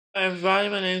Everybody,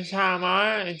 my name is Harold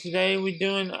Meyer, and today we're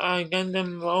doing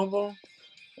Gundam Mobile.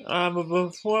 But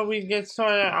before we get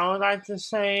started, I would like to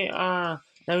say that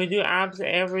we do apps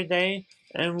every day,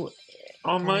 and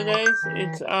on Mondays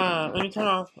it's let me turn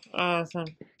off some.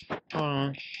 Hold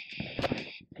on,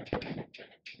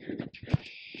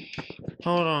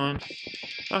 hold on.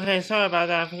 Okay, sorry about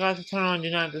that. I forgot to turn on Do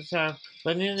Not Disturb.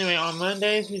 But anyway, on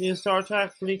Mondays we do Star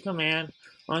Trek Fleet Command.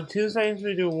 On Tuesdays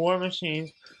we do War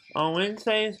Machines. On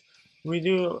Wednesdays we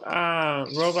do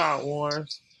Robot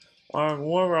Wars or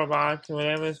War Robots, or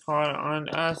whatever it's called. On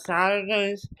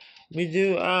Saturdays we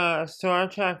do Star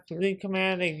Trek Fleet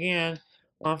Command again.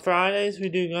 On Fridays we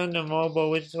do Gundam Mobile,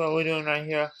 which is what we're doing right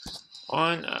here.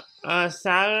 On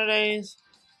Saturdays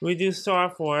we do Star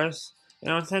Force,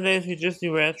 and on Sundays we just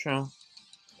do Retro.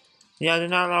 Yeah, they're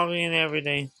not logging in every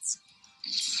day.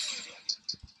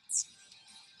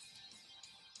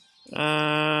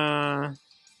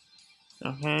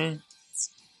 Okay.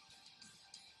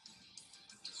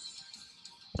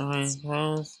 Okay,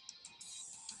 close.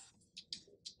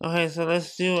 Okay, so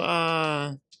let's do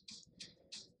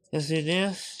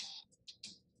this.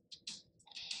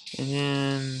 And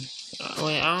then,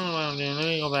 wait, I don't know what I'm doing. Let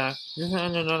me go back. This is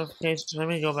under notifications. Let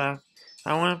me go back.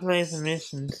 I want to play some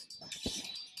missions.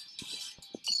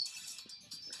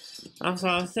 I'm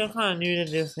sorry, I'm still kind of new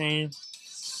to this game.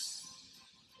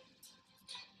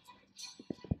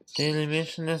 Daily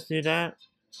mission, let's do that.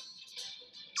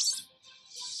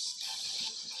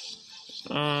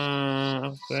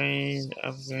 Upgrade,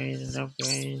 and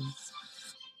upgrade.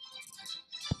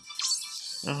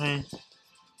 Okay.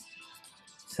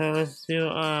 So let's do,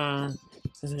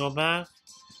 let's go back.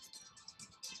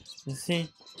 Let's see.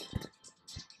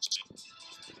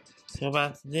 Let's go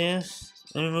back to this.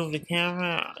 Let me move the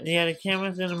camera. Yeah, the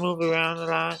camera's gonna move around a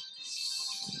lot.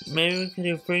 Maybe we can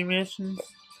do free missions.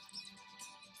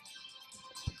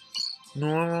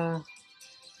 Normal.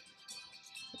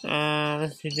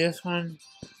 Let's do this one.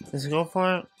 Let's go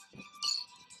for it.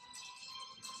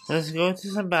 Let's go to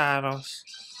some battles.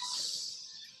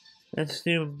 Let's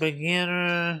do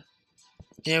beginner.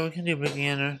 Yeah, we can do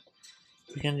beginner.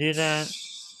 We can do that.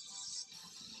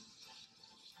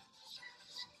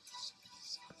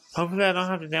 Hopefully I don't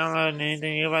have to download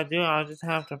anything. If I do, I'll just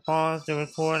have to pause the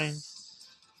recording.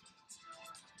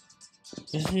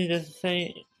 You see, does it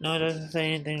say? No, it doesn't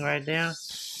say anything right there.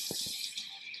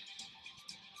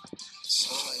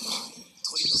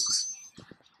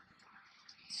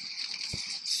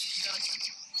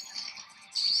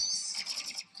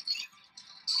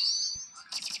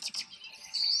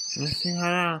 Let's see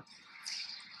how.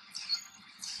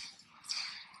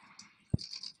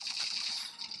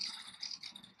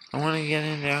 I want to get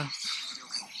in there.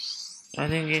 I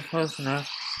didn't get close enough.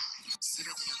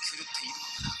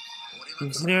 You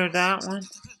cleared that one?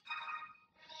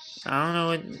 I don't know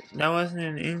what. That wasn't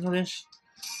in English.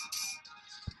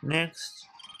 Next.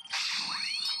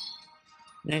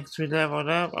 Next, we leveled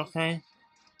up. Okay.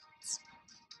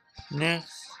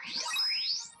 Next.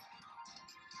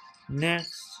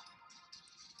 Next.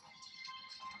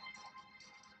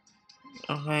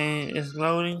 Okay, it's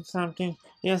loading something.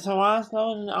 Yeah, so while it's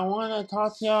loading, I want to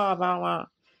talk to y'all about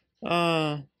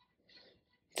my,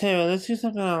 Taylor, let's do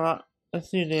something a lot. Let's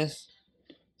do this.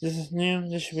 This is new.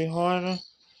 This should be harder.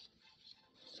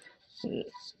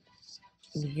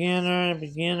 Beginner.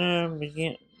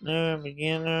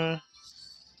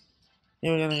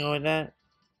 Yeah, we're gonna go with that.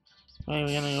 Okay,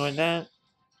 we're gonna go with that.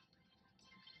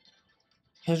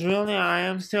 Because really, I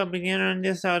am still a beginner in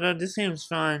this, although this seems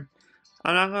fun.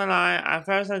 I'm not gonna lie, at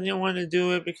first I didn't want to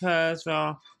do it because,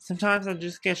 well, sometimes I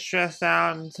just get stressed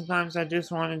out and sometimes I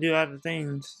just want to do other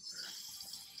things.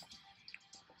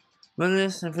 But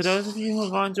listen, for those of you who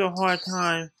are going through a hard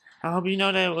time, I hope you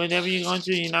know that whatever you're going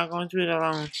through, you're not going through it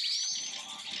alone.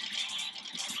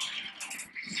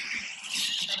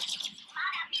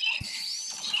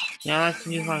 Yeah, I like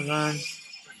to use my gun.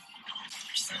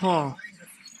 Cool.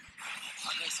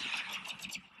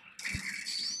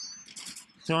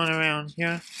 Going around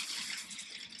here.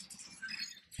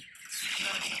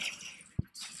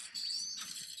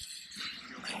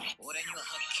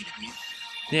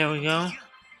 There we go.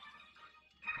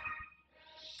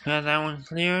 Got that one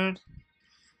cleared.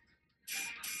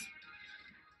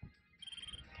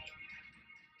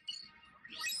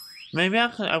 Maybe I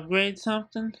could upgrade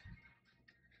something.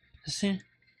 Let's see.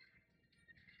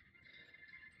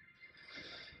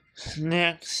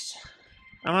 Next.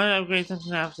 I might upgrade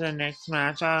something after the next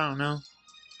match. I don't know.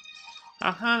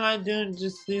 I kind of like doing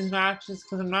just these matches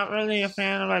because I'm not really a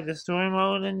fan of like the story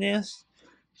mode in this.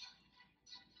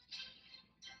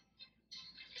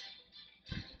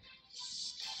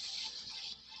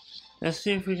 Let's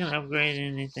see if we can upgrade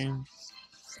anything.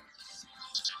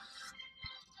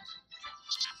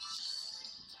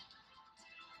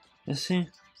 Let's see.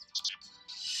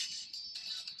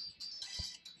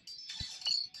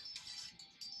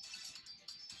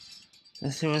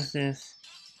 Let's see what's this.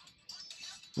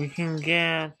 We can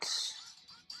get...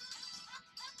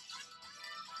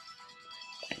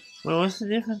 Well, what's the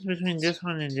difference between this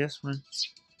one and this one?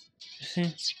 You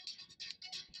see?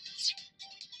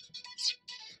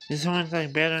 This one's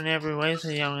like better in every way, so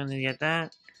yeah, I'm gonna get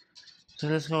that. So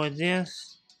let's go with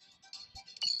this.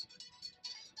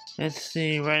 Let's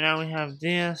see, right now we have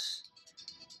this.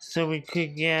 So we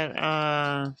could get,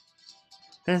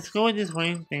 let's go with this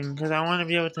wing thing, because I want to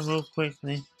be able to move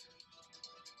quickly.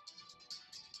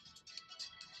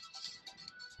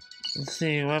 Let's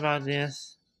see, what about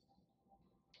this?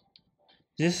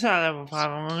 This is at level 5,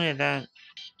 I'm gonna get that.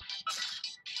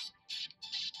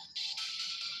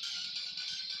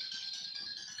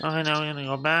 Okay, now we're gonna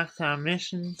go back to our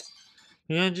missions.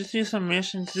 We're gonna just do some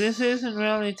missions. This isn't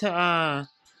really to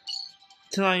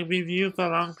like review for a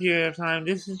long period of time.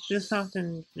 This is just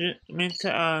something meant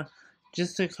to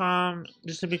just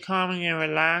to be calming and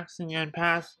relaxing and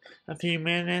pass a few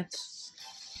minutes.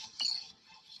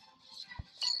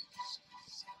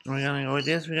 We're gonna go with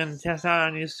this. We're gonna test out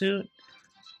our new suit.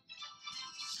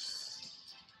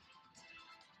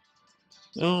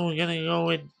 Oh, we're gonna go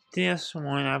with this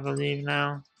one, I believe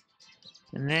now.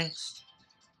 And next.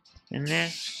 And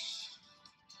next.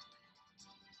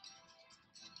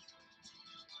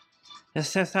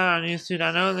 Let's test out our new suit.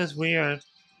 I know this is weird.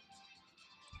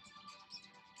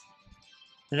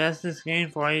 But that's this game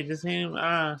for you. This game,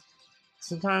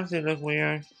 sometimes they look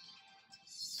weird.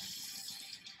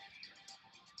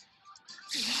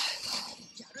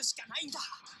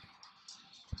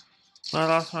 Well, I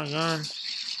lost my gun.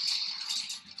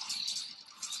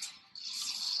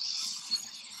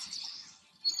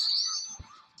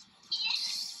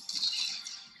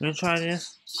 Let me try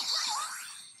this.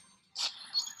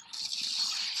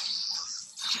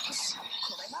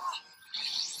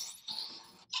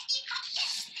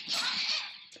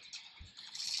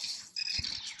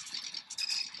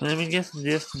 Let me get some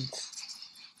distance.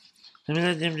 Let me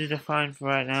let them do the fine for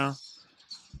right now.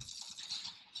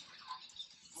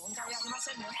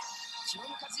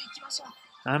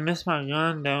 I missed my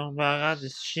gun though, but I got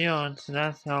this shield, so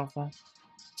that's helpful.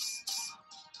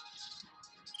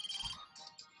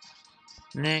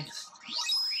 Next.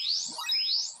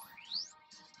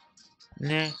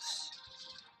 Next.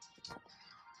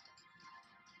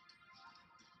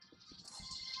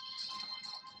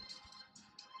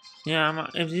 Yeah,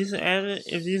 if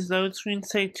these load screens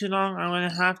take too long, I'm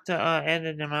gonna have to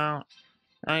edit them out.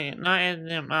 Like, not edit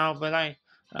them out, but like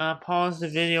pause the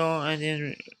video and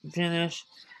then finish.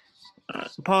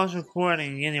 Pause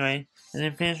recording anyway, and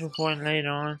then finish recording later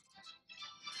on.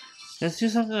 Let's do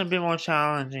something a bit more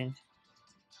challenging.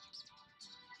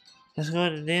 Let's go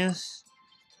to this.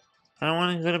 I don't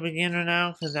want to go to beginner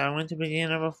now because I went to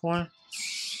beginner before.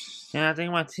 And I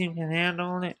think my team can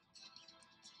handle it.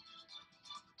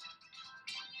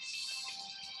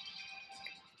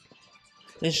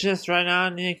 It's just right now I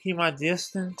need to keep my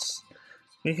distance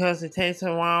because it takes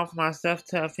a while for my stuff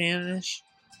to finish.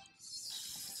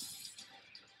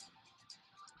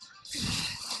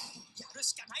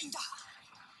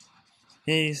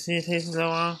 Yeah, you see it takes a little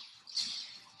while.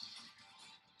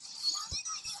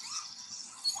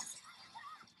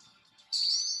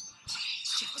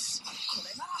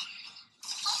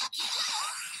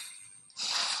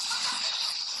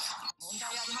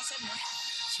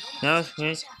 That was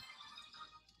quick.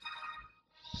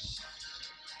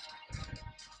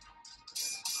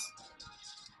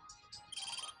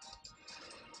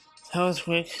 That was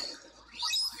quick.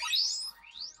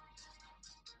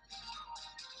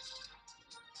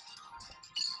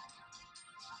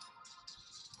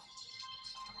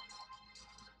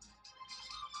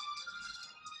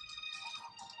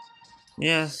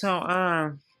 Yeah,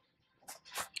 so,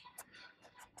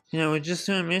 you know, we're just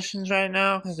doing missions right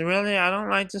now, because really, I don't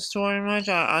like the story much.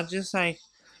 I just like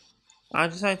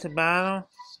to battle.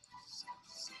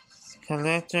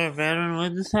 Collector, veteran,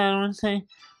 what does that one say?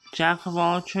 Jack of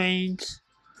all trades.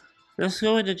 Let's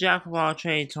go with the Jack of all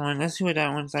trades one. Let's see what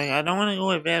that one's like. I don't want to go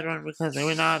with veteran because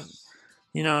we're not,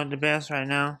 you know, the best right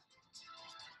now.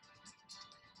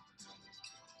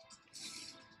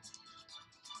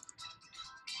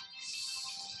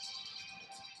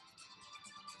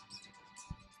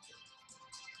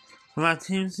 My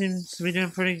team seems to be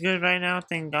doing pretty good right now,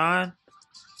 thank God.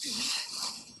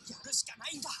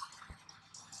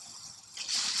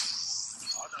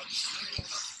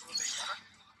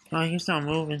 Oh, he's not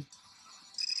moving.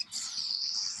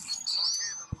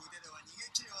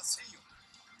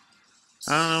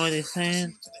 I don't know what he's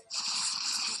saying.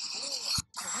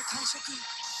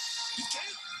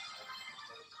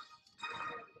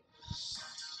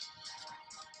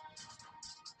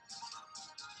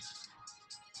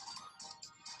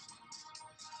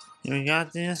 We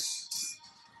got this.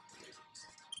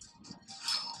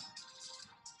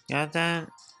 Got that.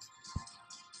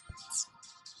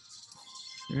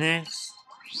 Next.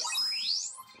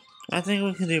 I think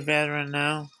we can do better right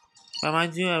now. I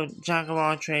might do a jack of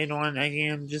all trade one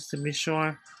again just to be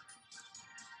sure.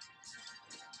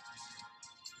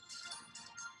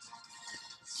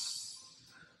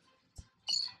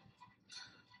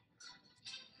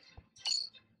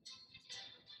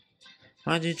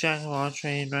 I'll do jack of all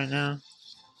trade right now.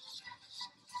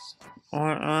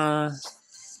 Or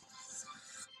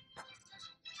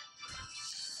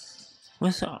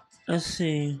let's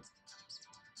see.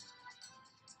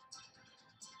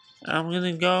 I'm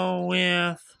gonna go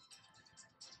with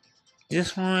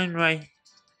this one right.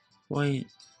 Wait.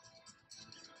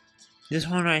 This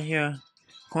one right here.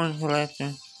 Coin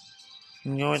collector.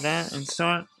 And go with that and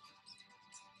start.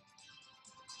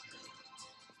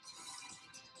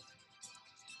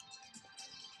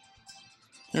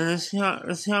 And let's see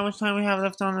how much time we have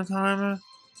left on the timer.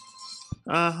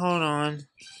 Hold on.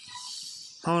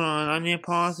 Hold on. I need to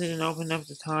pause it and open up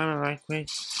the timer right quick.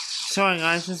 Sorry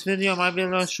guys, this video might be a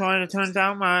little short. It turns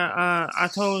out I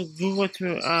told Google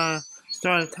to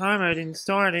start a timer. I didn't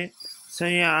start it. So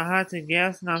yeah, I had to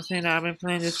guess, and I'm saying that I've been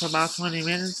playing this for about 20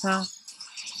 minutes now.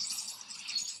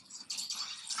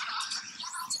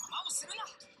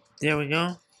 There we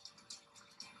go.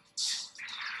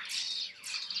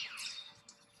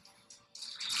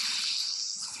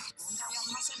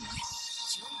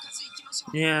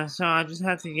 Yeah, so I just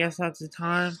had to guess at the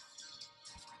time.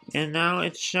 And now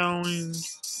it's showing.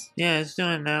 Yeah, it's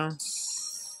doing now.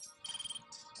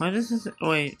 Well, this is.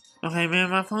 Wait. Okay, man,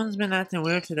 my phone's been acting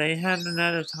weird today. It had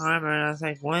another timer, and I was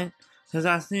like, what? Because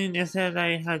I seen it said that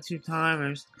it had 2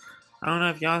 timers. I don't know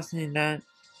if y'all seen that.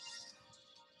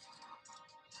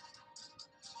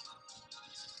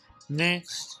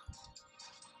 Next.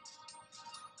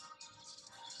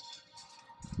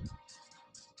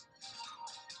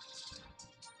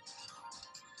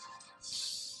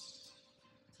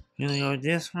 I'm gonna go with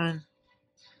this one.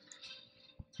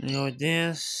 I'm gonna go with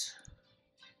this.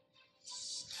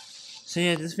 So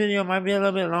yeah, this video might be a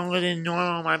little bit longer than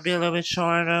normal. Might be a little bit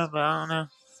shorter, but I don't know.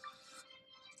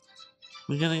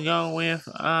 We're gonna go with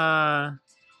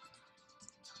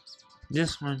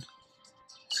this one.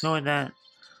 Let's go with that.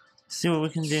 See what we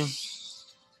can do.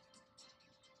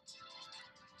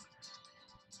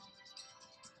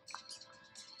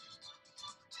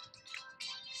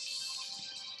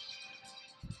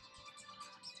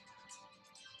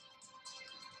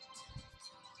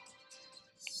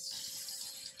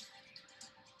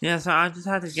 Yeah, so I just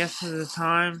had to guess to the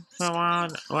time for a while,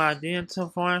 what I did so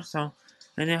far, so,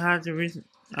 and then I had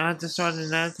to start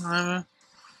another timer.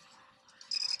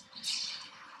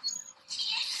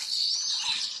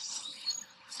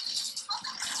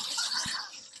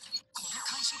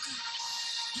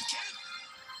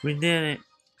 We did it.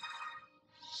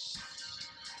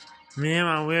 Me and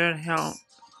my weird helmet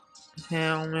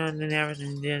and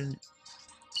everything did it.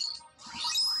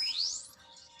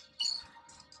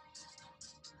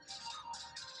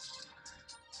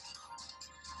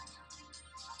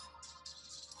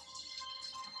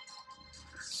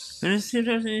 Let me see if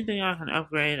there's anything I can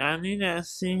upgrade. I need to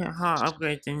see how I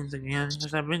upgrade things again,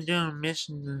 because I've been doing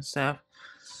missions and stuff.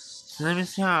 So let me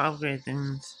see how I upgrade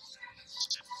things.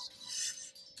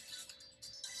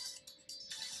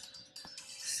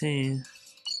 Let's see.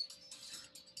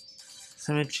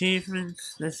 Some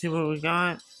achievements. Let's see what we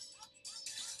got.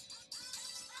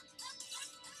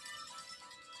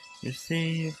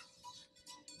 Receive.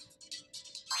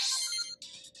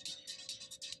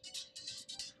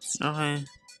 Okay.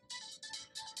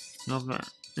 Go back.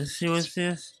 Let's see what's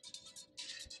this.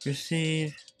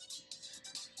 Receive.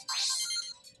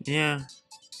 Yeah.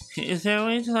 Is there a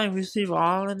way to like receive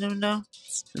all of them though?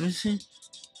 Let me see.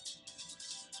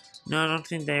 No, I don't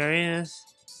think there is.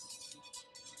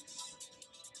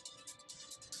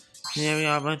 Yeah, we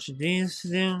got a bunch of these to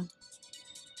do.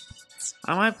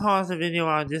 I might pause the video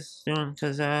while this is doing,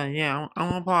 cause yeah, I'm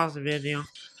gonna pause the video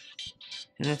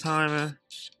in the timer.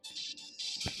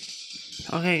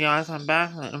 Okay guys, I'm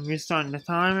back. I'm restarting the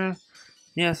timer.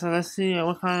 Yeah, so let's see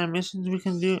what kind of missions we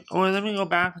can do. Or let me go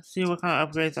back and see what kind of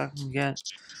upgrades I can get.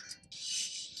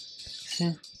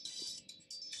 See?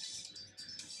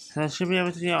 So I should be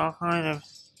able to get all kind of.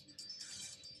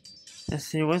 Let's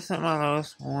see, what's at my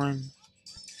lowest one?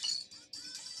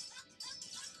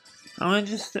 I'm gonna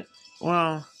just,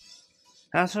 well,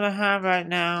 That's what I have right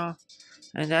now.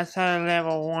 And that's at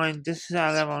level 1. This is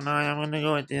at level 9. I'm gonna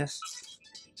go with this.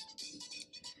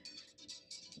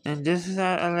 And this is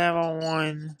at a level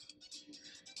 1.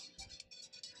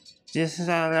 This is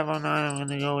at level 9. I'm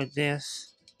gonna go with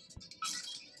this.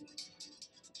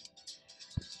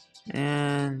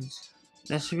 And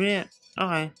that should be it.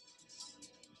 Okay.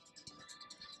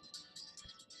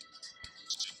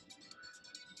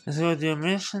 Let's go do a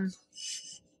mission.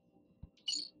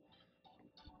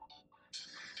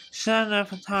 Should have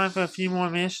enough time for a few more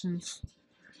missions.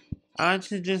 I like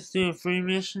to just do 3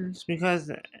 missions because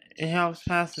it helps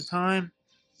pass the time.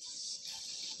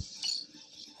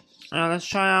 Let's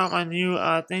try out my new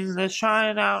thing. Let's try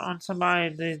it out on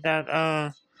somebody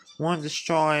that won't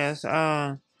destroy us.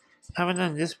 Haven't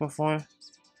done this before.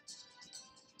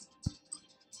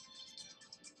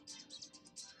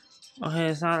 Okay,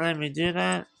 it's not letting me do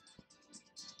that.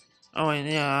 Oh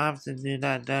wait, yeah, I have to do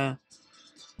that though.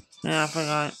 Yeah, I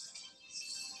forgot.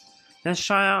 Let's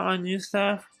try out my new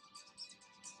stuff.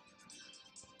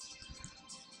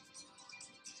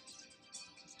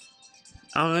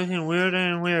 I'm looking weirder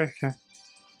and weirder.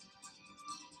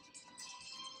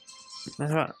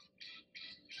 That's right.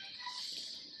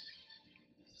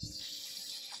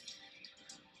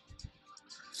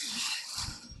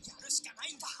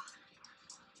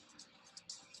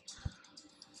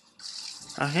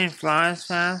 I can't fly as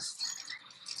fast.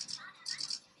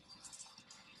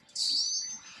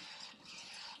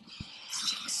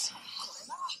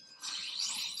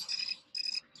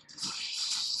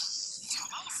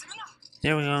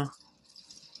 There we go.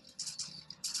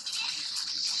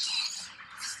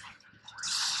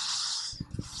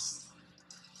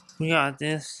 We got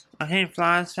this. I can't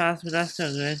fly as fast, but that's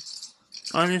still good.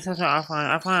 Or at least that's what I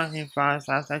find. I find I can't fly as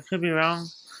fast. I could be wrong.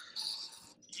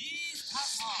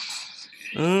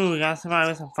 Ooh, we got somebody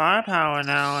with some firepower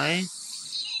now, eh?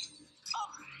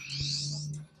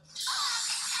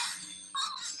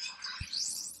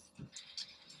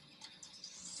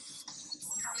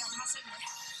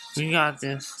 We got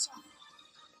this.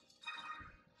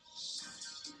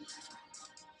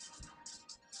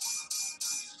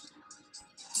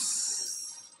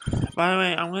 By the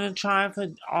way, I'm gonna try for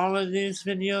all of these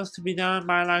videos to be done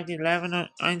by like 10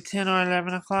 or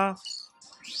 11 o'clock.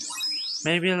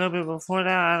 Maybe a little bit before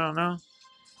that, I don't know.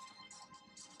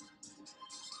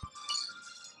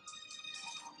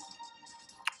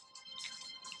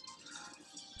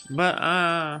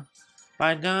 But,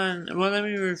 by done, well, let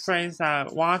me rephrase that.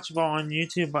 Watchable on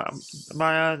YouTube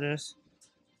by others.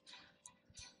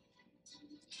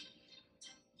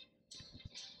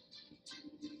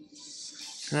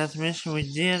 So that's mission.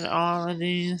 We did all of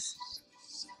these.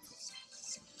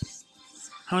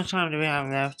 How much time do we have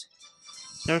left?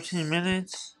 13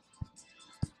 minutes.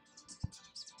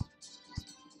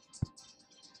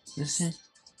 Let's see.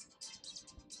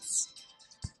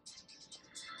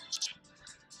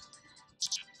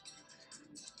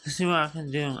 Let's see what I can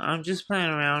do. I'm just playing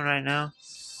around right now.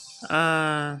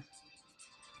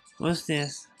 What's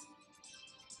this?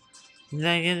 Did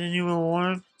I get a new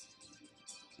reward?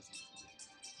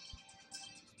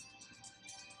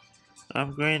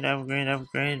 Upgrade, upgrade,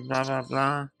 upgrade, blah, blah,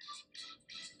 blah.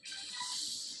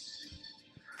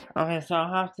 Okay, so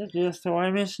I'll have to do a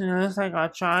story mission. It looks like I'll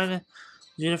try to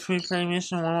do the free play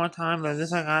mission one more time, but it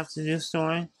looks like I have to do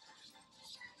story.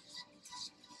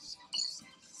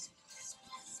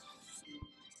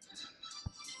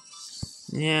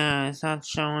 Yeah, it's not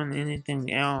showing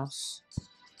anything else.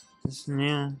 It's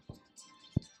new.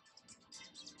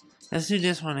 Let's do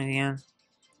this one again.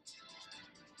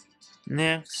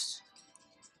 Next.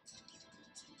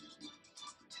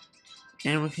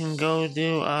 And we can go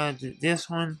do this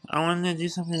one. I want to do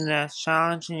something that's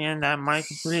challenging and that might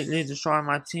completely destroy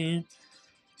my team.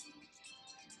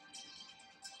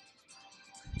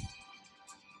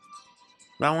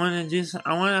 But I want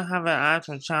to have an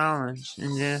actual challenge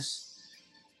in this.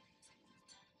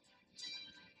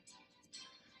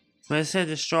 But it said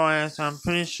destroyer, so I'm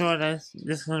pretty sure that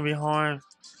this is gonna be hard.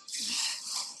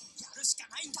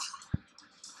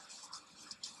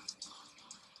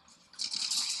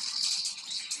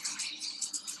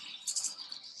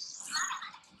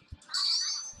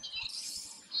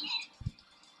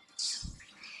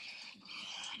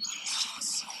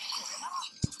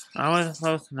 I wasn't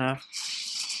close enough.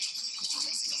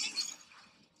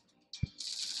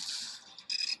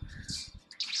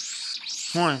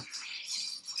 One.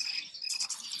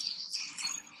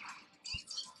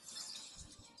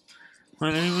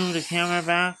 Wait, let me move the camera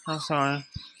back. I'm sorry.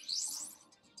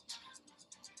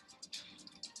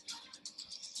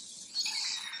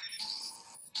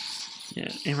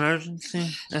 Yeah, emergency.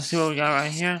 Let's see what we got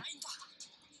right here.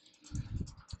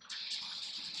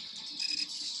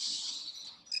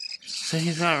 So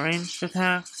he's got ranged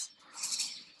attacks.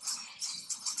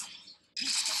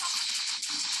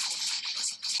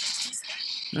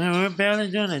 Man, we're barely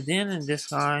doing a dent in this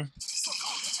guy.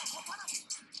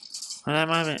 Oh,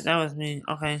 that was me.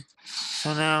 Okay.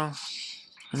 So now,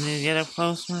 I need to get up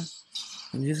closer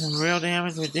and do some real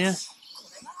damage with this.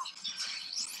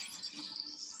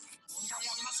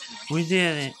 We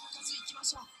did it.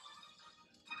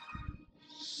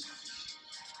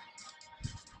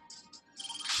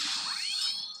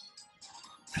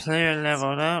 Player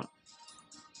leveled up.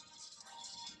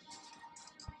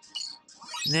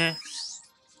 Next.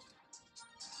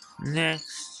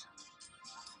 Next.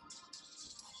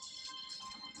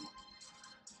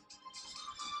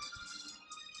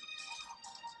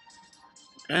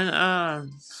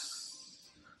 And,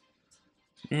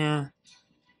 yeah.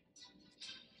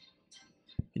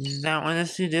 That one.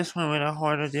 Let's do this one with a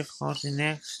harder difficulty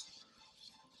next.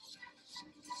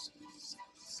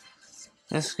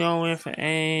 Let's go with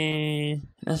a...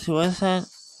 Let's see, what's that?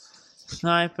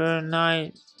 Sniper,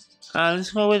 Knight.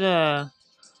 Let's go with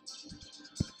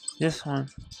this one.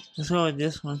 Let's go with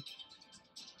this one.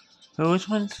 But which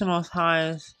one's the most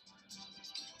highest?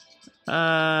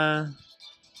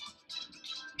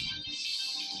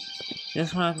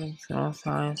 This one I think is the most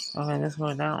highest. Okay, let's go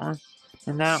with that one.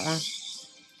 And that one.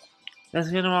 Let's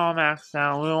get them all maxed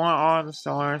out. We want all the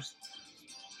stars.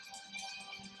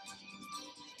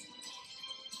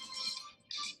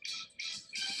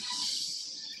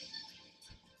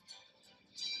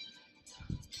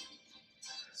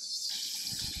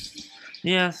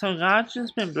 Yeah, so God's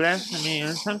just been blessing me,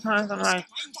 and sometimes I'm like,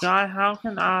 God, how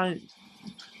can I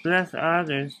bless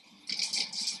others?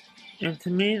 And to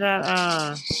me, that,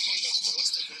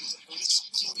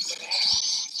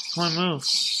 come on, move.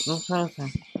 Move closer.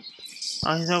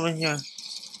 Oh, he's over here.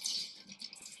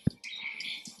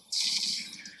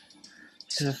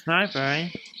 He's a sniper,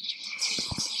 right?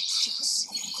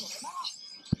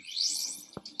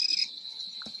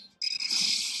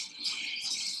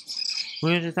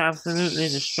 We're just absolutely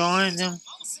destroying them.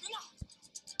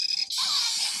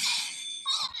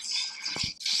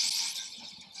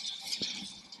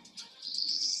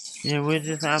 Yeah, we're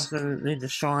just absolutely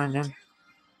destroying them.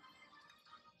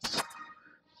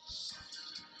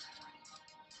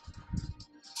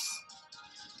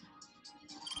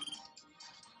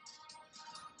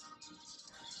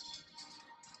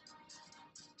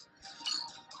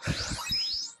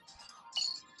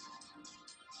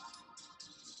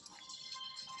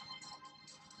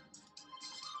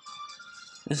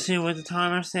 Let's see what the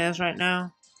timer says right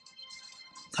now.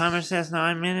 Timer says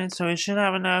 9 minutes, so we should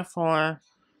have enough for...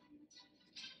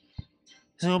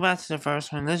 Let's go back to the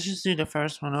first one. Let's just do the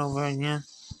first one over again.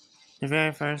 The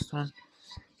very first one.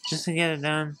 Just to get it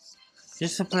done.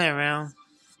 Just to play around.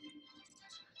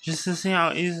 Just to see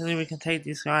how easily we can take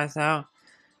these guys out.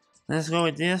 Let's go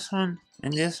with this one,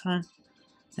 and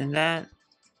that.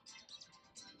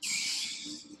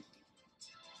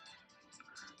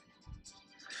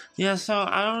 Yeah, so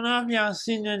I don't know if y'all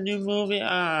seen the new movie,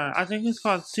 I think it's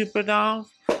called Super Dog,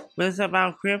 but it's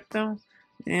about crypto,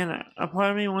 and a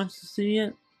part of me wants to see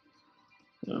it.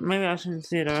 Maybe I shouldn't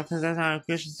see it, though, because that's not a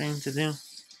Christian thing to do.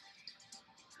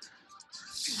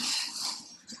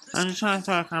 I'm just trying to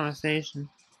start a conversation.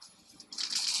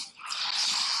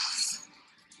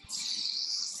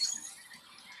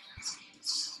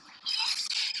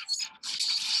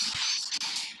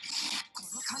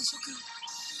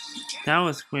 That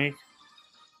was quick.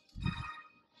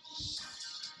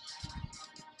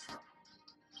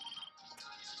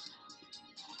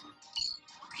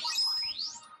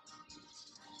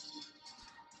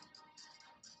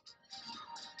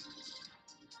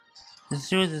 Let's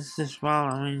see what this is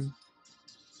following.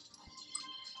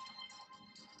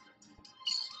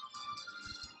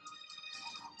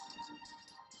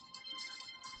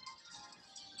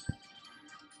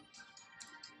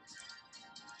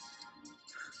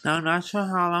 Now, I'm not sure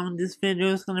how long this video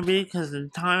is going to be because the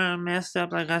timer messed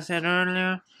up like I said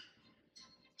earlier.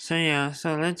 So yeah,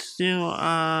 so let's do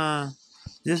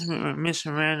this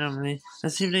mission randomly.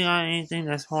 Let's see if they got anything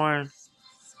that's hard.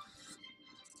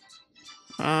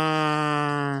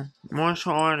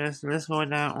 Martial artist. Let's go with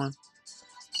that one.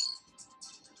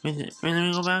 Wait, let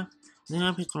me go back. I think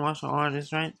I picked the martial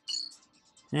artist, right?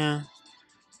 Yeah.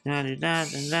 Then I do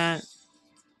that and that.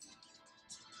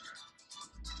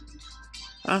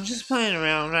 I'm just playing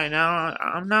around right now.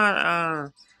 I'm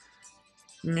not,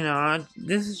 you know,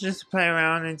 this is just to play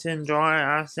around and to enjoy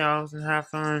ourselves and have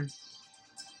fun.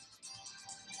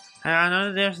 I know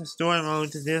that there's a story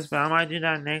mode to this, but I might do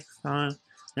that next time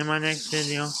in my next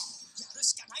video.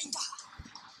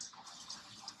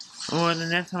 Or the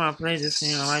next time I play this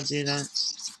game, I might do that.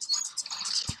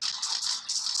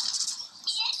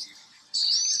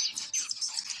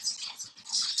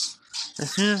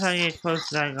 As soon as I get close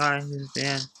to that guy, he's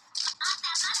dead.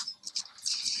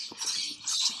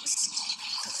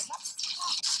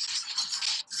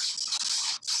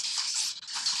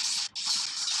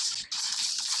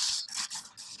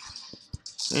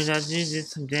 Wait, that dude did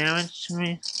some damage to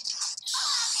me?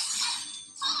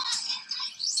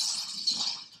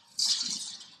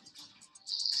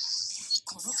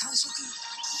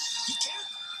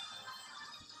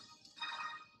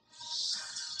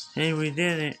 Hey, we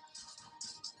did it.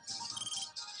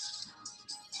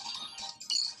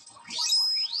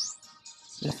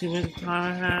 Let's see what the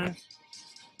timer has.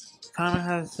 The timer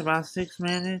has about 6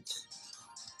 minutes.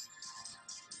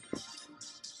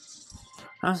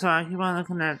 I'm sorry, I keep on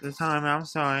looking at the timer. I'm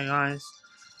sorry, guys.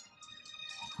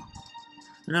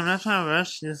 And I'm not trying to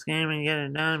rush this game and get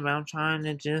it done, but I'm trying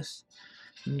to just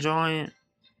enjoy it.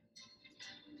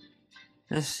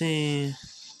 Let's see.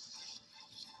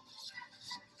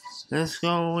 Let's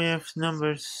go with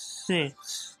number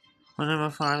 6. Or number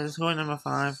 5. Let's go with number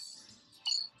 5.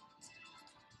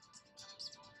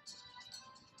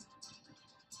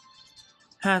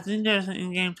 I think there's an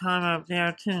in-game timer up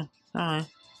there too. Sorry.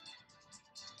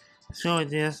 Let's go with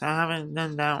this. I haven't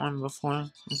done that one before.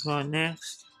 Let's go with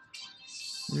next.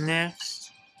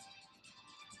 Next.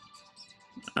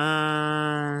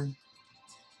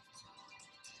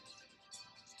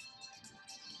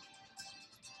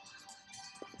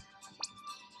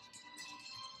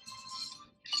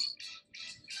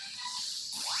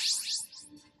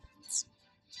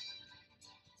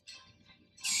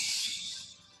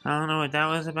 I don't know what that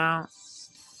was about.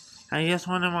 I guess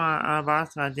one of my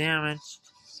bots got damaged.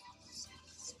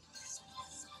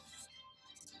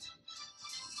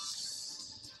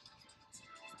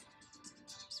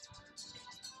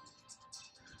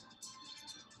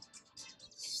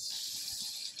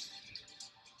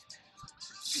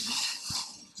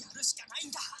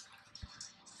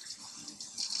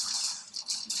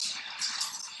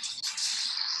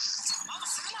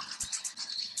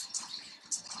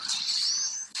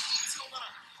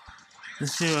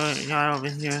 Let's see what we got over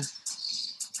here.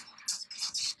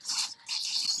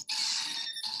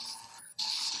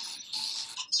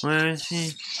 Where is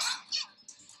he?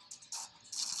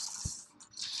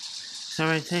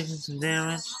 Somebody taking some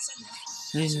damage.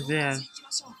 He's dead.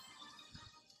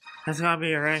 That's gotta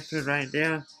be a record right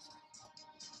there.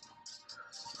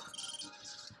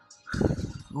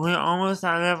 We're almost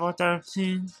at level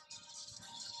 13.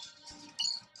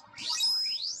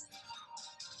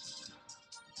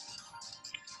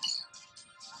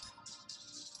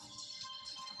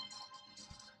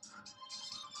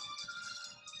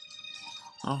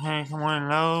 Okay, come on,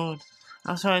 load.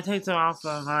 I'm sorry, it takes a while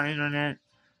for my internet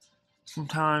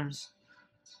sometimes.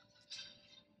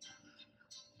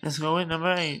 Let's go with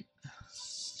number 8.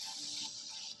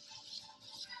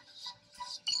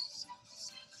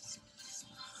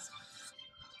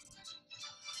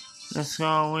 Let's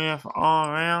go with all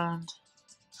around.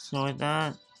 Let's go with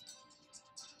that.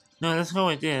 No, let's go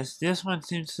with this. This one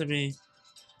seems to be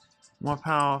more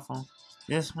powerful.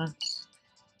 This one.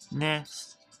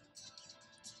 Next.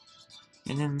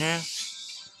 And then next.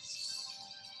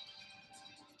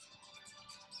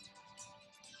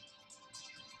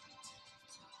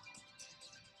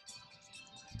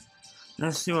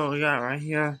 Let's see what we got right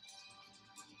here.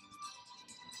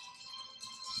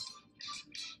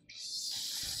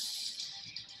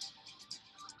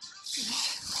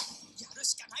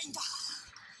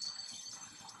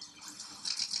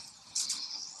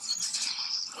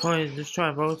 Boy,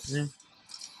 destroy both of them.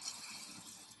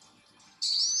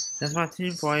 That's my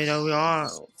team for you, though.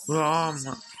 We're all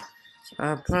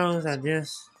pros at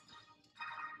this.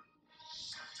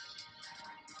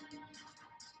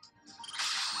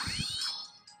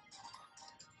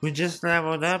 We just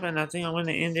leveled up, and I think I'm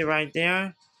gonna end it right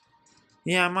there.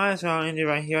 Yeah, I might as well end it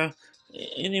right here.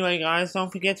 Anyway, guys,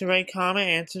 don't forget to rate, comment,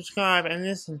 and subscribe. And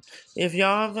listen, if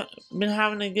y'all have been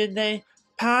having a good day,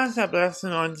 pass that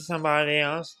blessing on to somebody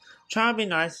else. Try to be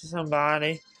nice to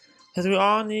somebody, because we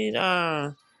all need,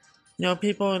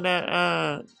 people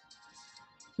that,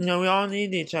 we all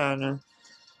need each other.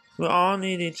 We all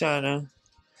need each other.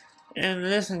 And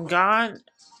listen, God,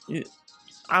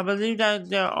 I believe that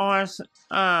there are,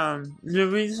 the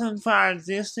reason for our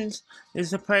existence is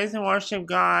to praise and worship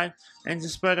God and to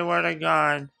spread the word of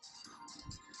God.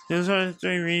 Those are the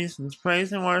 3 reasons.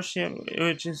 Praise and worship,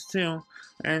 which is 2,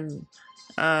 and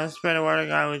spread the word of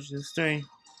God, which is 3.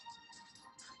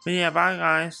 But yeah, bye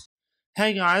guys.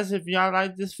 Hey guys, if y'all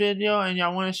like this video and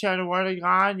y'all want to share the word of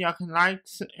God, y'all can like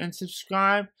and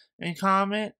subscribe and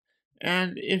comment.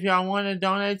 And if y'all want to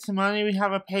donate some money, we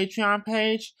have a Patreon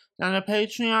page. Now the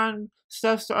Patreon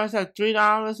stuff starts at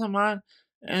 $3 a month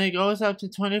and it goes up to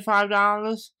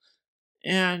 $25.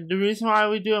 And the reason why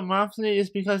we do it monthly is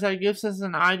because that gives us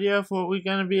an idea of what we're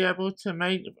going to be able to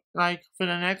make like for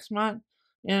the next month.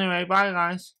 Anyway, bye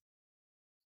guys.